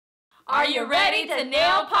Are you ready to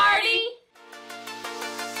nail party?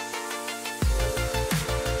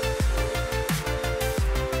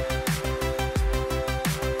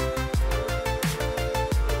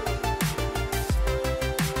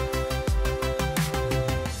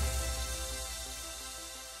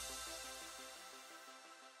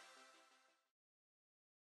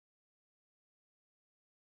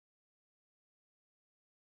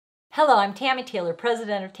 Hello, I'm Tammy Taylor,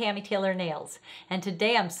 president of Tammy Taylor Nails, and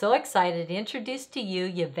today I'm so excited to introduce to you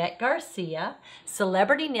Yvett Garcia,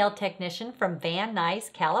 celebrity nail technician from Van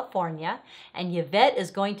Nuys, California, and Yvett is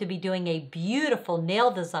going to be doing a beautiful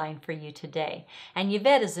nail design for you today. And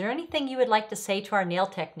Yvett, is there anything you would like to say to our nail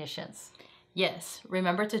technicians? Yes,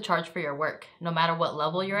 remember to charge for your work. No matter what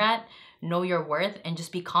level you're at, know your worth and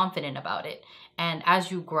just be confident about it. And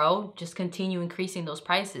as you grow, just continue increasing those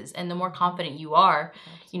prices. And the more confident you are,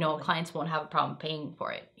 clients won't have a problem paying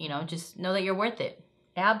for it. Just know that you're worth it.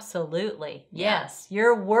 Absolutely. Yes,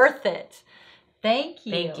 you're worth it. Thank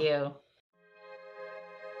you. Thank you.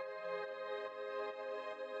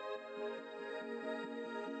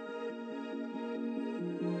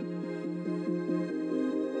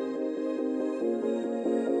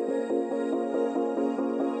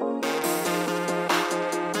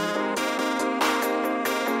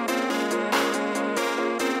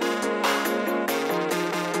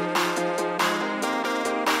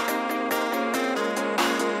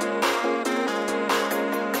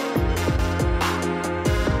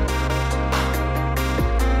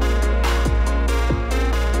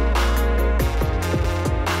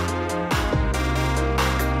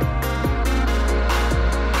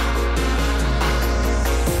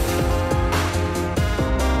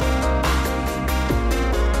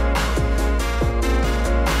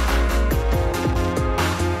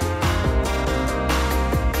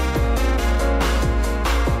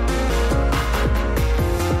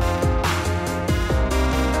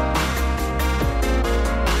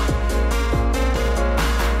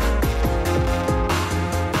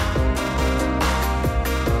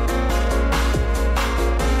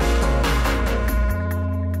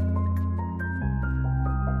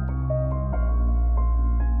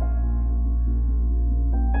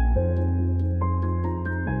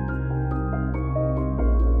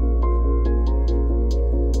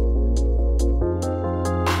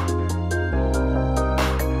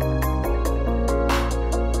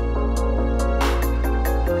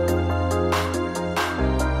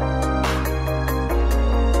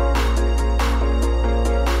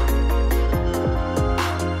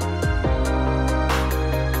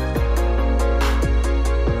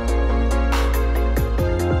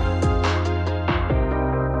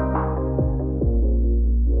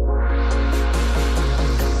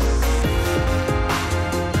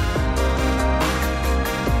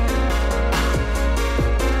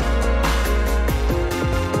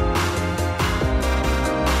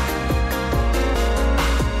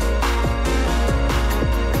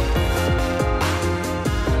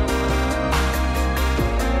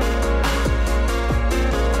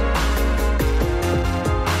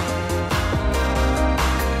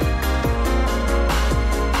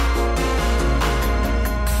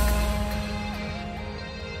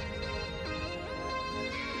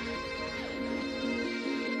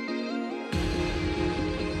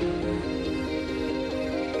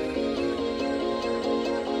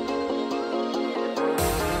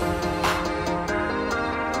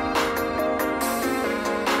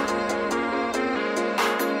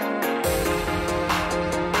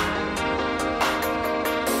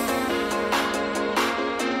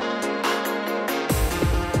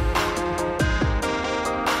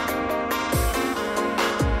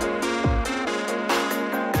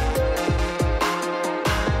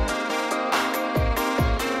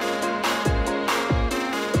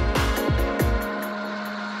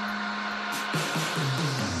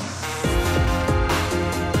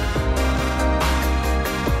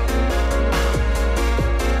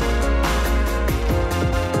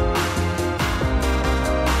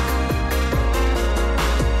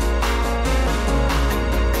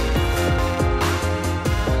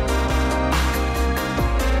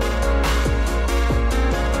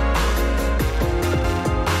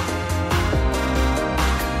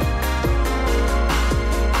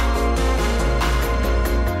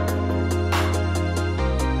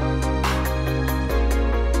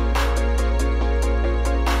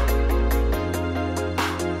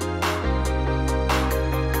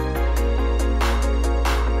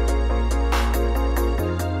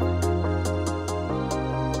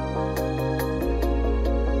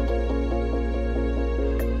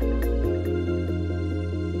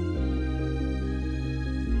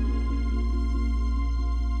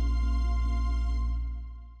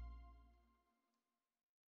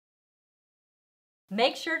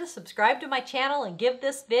 Make sure to subscribe to my channel and give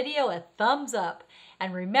this video a thumbs up.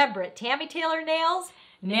 And remember, at Tammy Taylor Nails,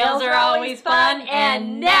 Nails are always fun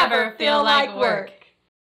and never feel like work.